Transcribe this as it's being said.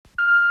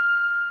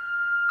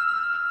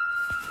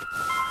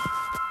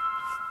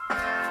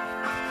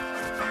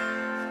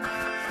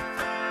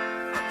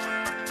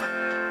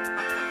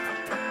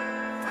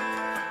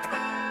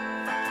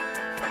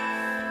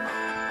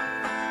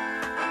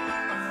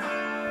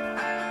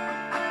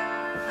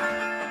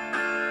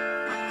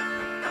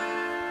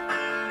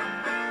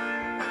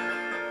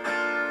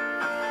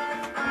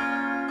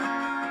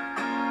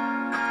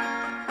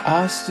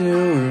I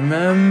still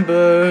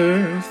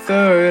remember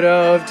 3rd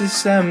of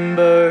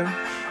December,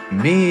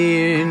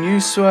 me in your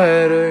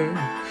sweater.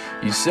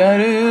 You said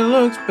it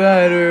looked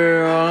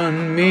better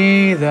on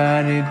me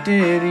than it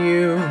did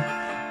you.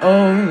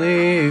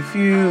 Only if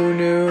you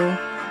knew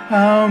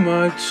how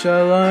much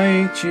I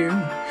liked you.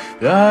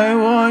 But I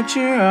watch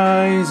your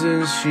eyes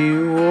as she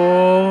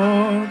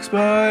walks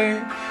by.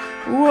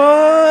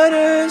 What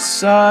a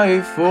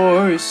sight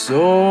for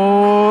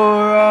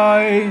sore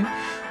eyes,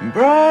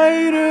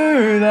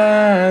 brighter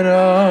than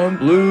a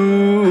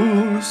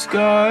blue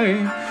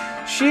sky.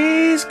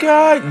 She's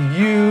got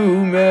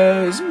you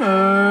mesmerized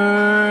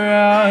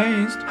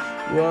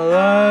while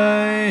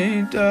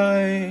I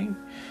die.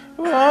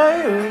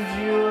 Why would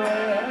you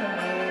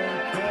ever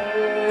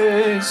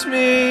kiss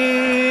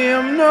me?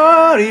 I'm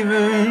not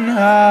even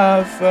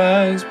half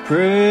as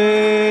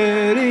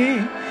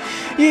pretty.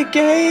 You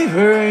gave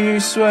her your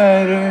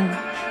sweater,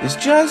 it's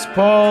just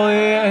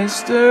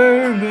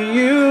polyester, but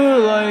you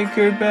like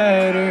her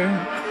better.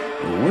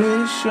 I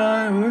wish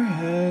I were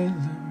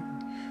Heather.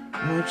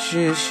 Watch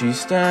as she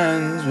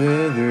stands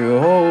with her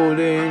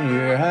holding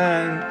your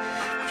hand,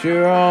 put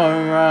your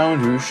arm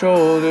round her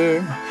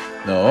shoulder.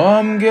 Now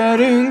I'm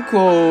getting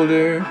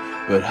colder,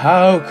 but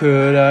how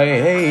could I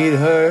hate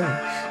her?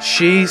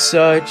 She's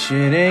such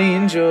an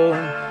angel,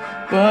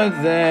 but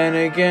then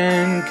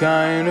again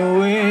kinda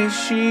wish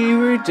she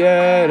were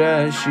dead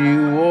as she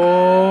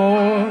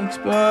walks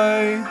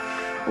by.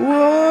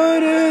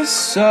 What a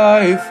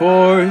sight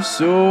for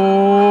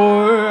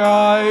sore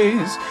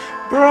eyes,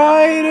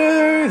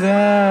 brighter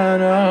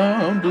than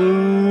a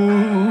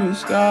blue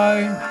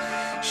sky.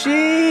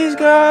 She's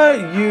got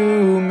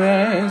you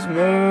mesmerized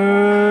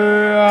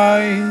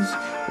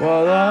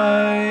while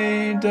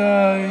I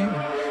die.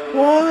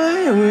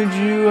 Why would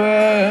you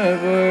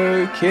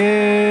ever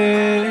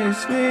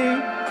kiss me?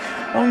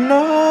 I'm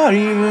not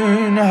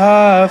even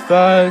half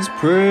as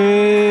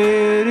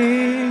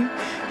pretty.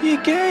 You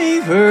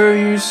gave her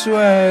your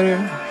sweater,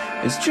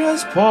 it's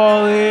just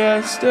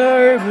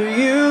polyester, but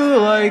you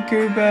like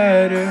her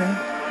better.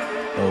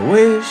 I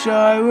wish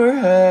I were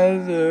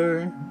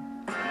Heather.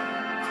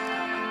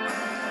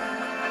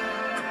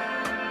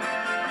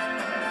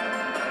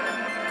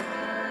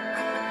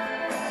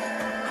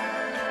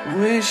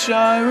 Wish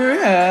I were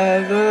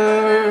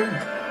Heather.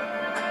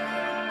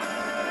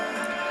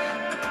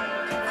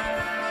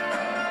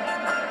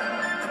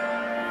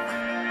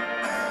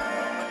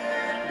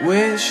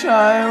 Wish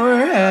I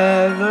were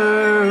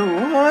Heather.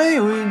 Why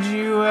would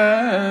you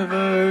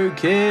ever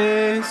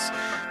kiss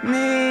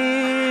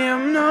me?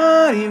 I'm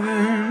not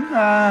even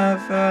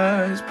half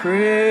as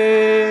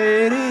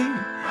pretty.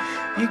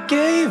 You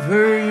gave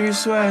her your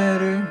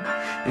sweater,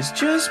 it's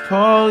just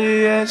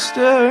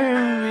polyester,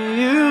 but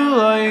you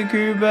like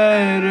her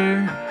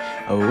better.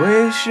 I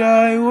wish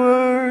I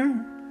were